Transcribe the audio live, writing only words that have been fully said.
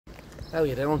How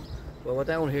you doing? Well, we're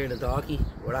down here in the Dalkey.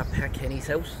 We're at Pat Kenny's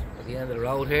house at the end of the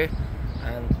road here,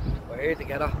 and we're here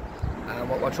together. And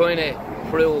what we're trying to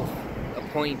prove a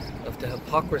point of the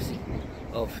hypocrisy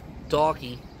of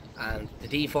Dalkey and the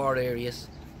D4 areas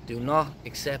do not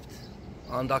accept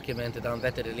undocumented,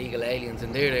 unvetted illegal aliens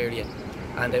in their area,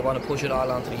 and they want to push it all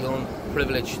onto the young,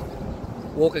 privileged,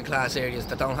 working class areas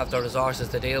that don't have the resources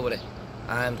to deal with it.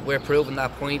 And we're proving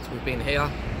that point. We've been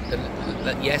here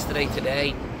yesterday,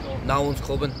 today. No one's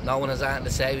coming, no one has anything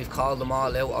to say. We've called them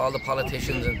all out, all the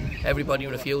politicians, and everybody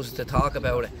refuses to talk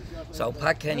about it. So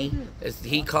Pat Kenny,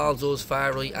 he calls us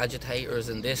far-right agitators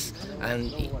in this, and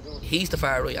he's the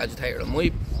far-right agitator in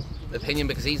my opinion,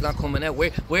 because he's not coming out.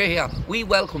 We're here. We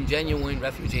welcome genuine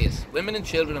refugees. Women and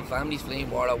children and families fleeing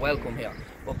war are welcome here.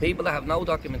 But people that have no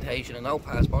documentation and no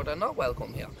passport are not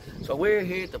welcome here. So we're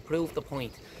here to prove the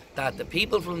point that the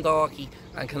people from Dalkey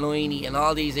and Killiney and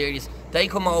all these areas, they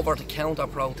come over to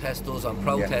counter-protest us on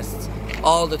protests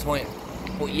all the time.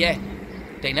 But yet,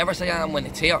 they never say when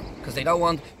it's here, because they don't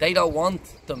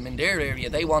want them in their area.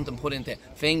 They want them put into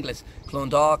Finglas,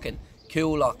 Clondalkin,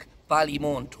 Coolock,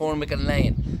 Ballymun, Tormican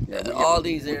Lane, all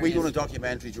these areas. We done a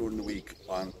documentary during the week.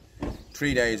 On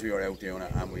 3 days we were out doing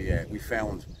it, and we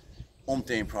found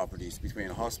umpteen properties between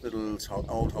hospitals,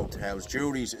 old hotels.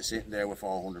 Jury's is sitting there with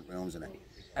 400 rooms in it.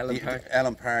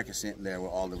 Ellen Park is sitting there with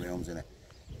all the rooms in it.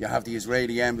 You have the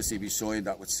Israeli embassy beside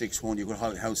that with 600. You could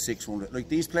house 600. Like,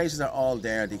 these places are all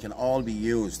there. They can all be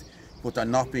used, but they're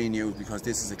not being used because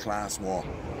this is a class war.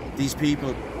 These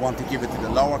people want to give it to the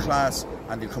lower class,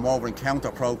 and they come over and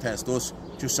counter-protest us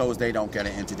just so as they don't get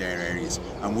it into their areas.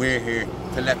 And we're here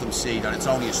to let them see that it's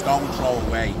only a stone throw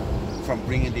away from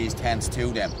bringing these tents to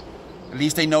them. At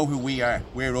least they know who we are.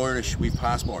 We're Irish, we've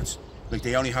passports. Like,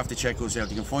 they only have to check us out.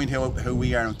 They can find who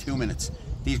we are in 2 minutes.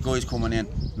 These guys coming in,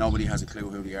 nobody has a clue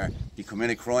who they are. They commit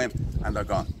a crime and they're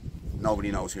gone. Nobody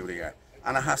knows who they are.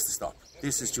 And it has to stop.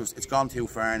 This is just, it's gone too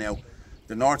far now.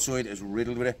 The north side is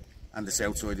riddled with it and the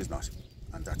south side is not.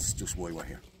 And that's just why we're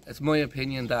here. It's my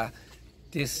opinion that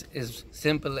this is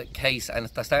simple case, and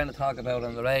they're starting to talk about it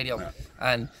on the radio. Yeah.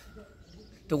 And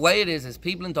the way it is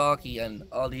people in Dalkey and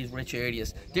all these rich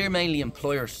areas, they're mainly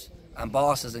employers and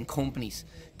bosses and companies.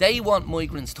 They want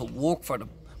migrants to work for them,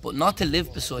 but not to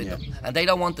live beside them. And they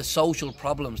don't want the social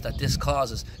problems that this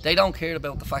causes. They don't care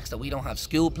about the facts that we don't have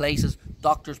school places,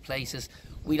 doctors' places,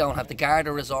 we don't have the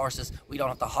Garda resources, we don't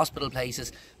have the hospital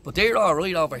places. But they're all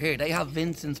right over here. They have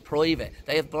Vincent's private,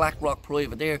 they have Blackrock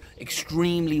private, they're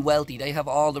extremely wealthy, they have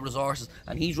all the resources.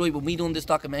 And he's right, when we done this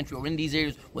documentary, we're in these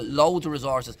areas with loads of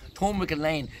resources. Tormican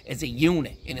Lane is a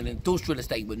unit in an industrial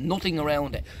estate with nothing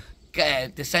around it.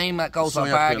 The same that goes for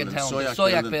Bargain Town, the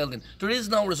Soyak building. There is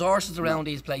no resources around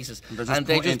these places, and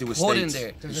they just put in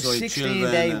there. There's a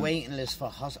 16-day waiting list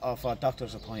for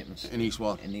doctor's appointments in East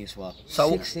Wall.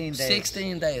 So 16 days.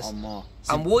 16 days. Or more.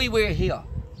 And why we're here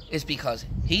is because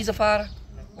he's a father,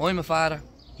 I'm a father,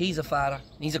 he's a father,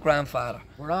 he's a grandfather.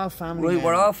 We're all family men.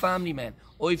 We're all family men.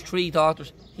 I've 3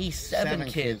 daughters, he's 7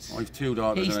 kids. I've 2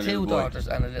 daughters. He's and 2 daughters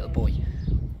and a little boy.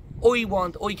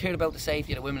 I care about the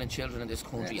safety of the women and children in this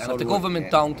country, and if the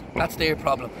government don't, that's their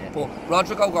problem. But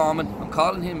Roderick O'Gorman, I'm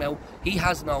calling him out, he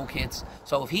has no kids,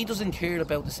 so if he doesn't care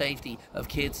about the safety of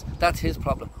kids, that's his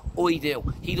problem. I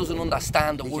do. He doesn't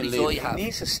understand the worries I have.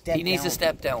 He needs to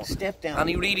step down. And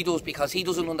he really does, because he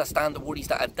doesn't understand the worries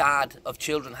that a dad of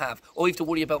children have. I have to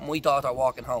worry about my daughter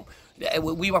walking home.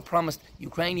 We were promised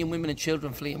Ukrainian women and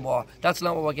children fleeing war. That's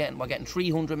not what we're getting. We're getting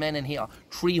 300 men in here,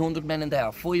 300 men in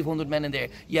there, 500 men in there.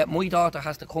 Yet my daughter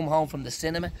has to come home from the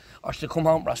cinema, or she to come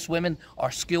home from swimming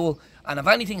or school. And if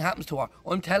anything happens to her,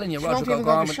 I'm telling you, Roger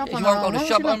O'Gorman, she won't go to the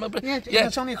shop. Yeah,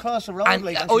 it's only across the road.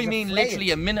 And I mean,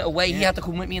 literally a minute away, he had to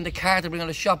come with me in the car to bring her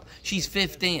to the shop. She's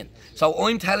 15. So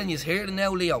I'm telling you here and now,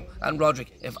 Leo and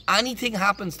Roderick, if anything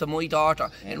happens to my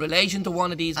daughter in relation to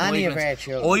one of these migrants,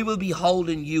 I will be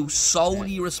holding you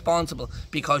solely responsible,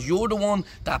 because you're the one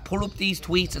that put up these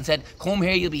tweets and said, come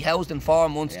here, you'll be housed in 4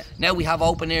 months. Now we have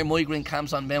open air migrant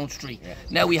camps on Mount Street.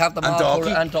 Now we have the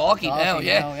Dalkey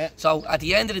now. So at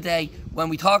the end of the day, when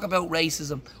we talk about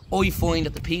racism, I find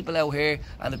that the people out here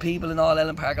and the people in all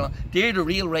Ellen Park, they're the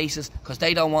real racists, because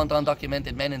they don't want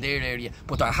undocumented men in their area,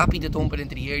 but they're happy to dump it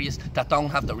into the areas that don't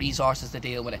have the resources to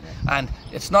deal with it. And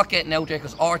it's not getting out there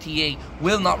because RTA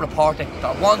will not report it.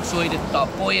 They're one-sided,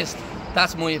 they're biased.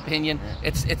 That's my opinion.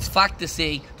 It's fact to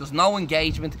see. There's no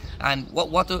engagement. And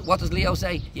what does Leo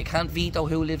say? You can't veto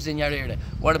who lives in your area.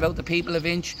 What about the people of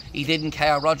Inch? He didn't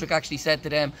care. Roderick actually said to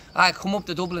them, come up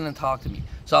to Dublin and talk to me.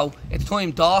 So it's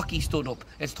time Dalkey stood up.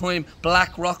 It's time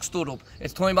Blackrock stood up.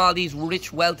 It's time all these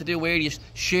rich, well-to-do areas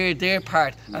shared their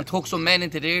part and took some men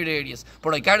into their areas.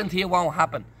 But I guarantee it won't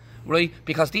happen. right?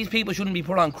 Because these people shouldn't be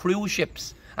put on cruise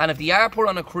ships. And if they are put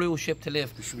on a cruise ship to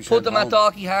live, should be put them at sent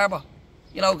home. Dalkey Harbour.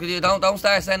 You know, 'cause you don't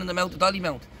start sending them out to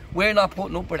Dollymount. We're not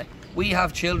putting up with it. We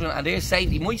have children and their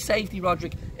safety. My safety,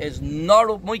 Roderick, is not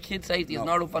up. My kids' safety is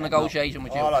not up for negotiation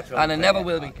with you, and it never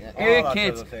will be. Your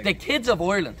kids, the kids of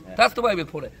Ireland, that's the way we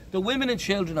put it. The women and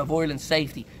children of Ireland's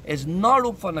safety is not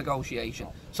up for negotiation.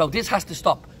 So this has to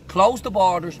stop. Close the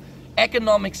borders.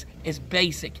 Economics is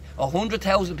basic.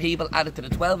 100,000 people added to the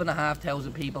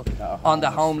 12,500 people on the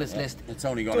homeless list. It's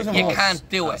only going to You can't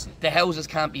do it. The houses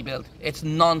can't be built. It's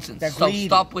nonsense. They're So greedy.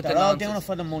 stop with They're the all nonsense. doing it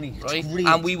for the money. It's Right? greed.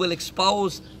 And we will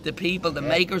expose the people, the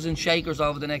makers and shakers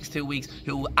over the next 2 weeks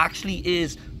who actually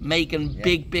is making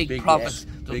big profits.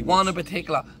 There's one in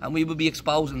particular, and we will be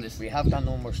exposing this. We have the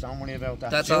numbers, don't worry about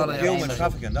that. That's all I have. Human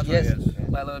trafficking, that's Yes. what it is.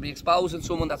 Well, I'll be exposing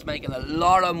someone that's making a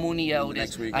lot of money out of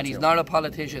this, and he's not a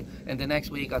politician in the next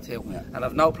week or two. And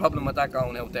I've no problem with that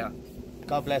going out there.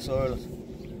 God bless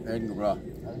Ireland. Edinburgh.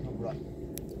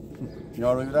 You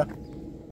alright with that?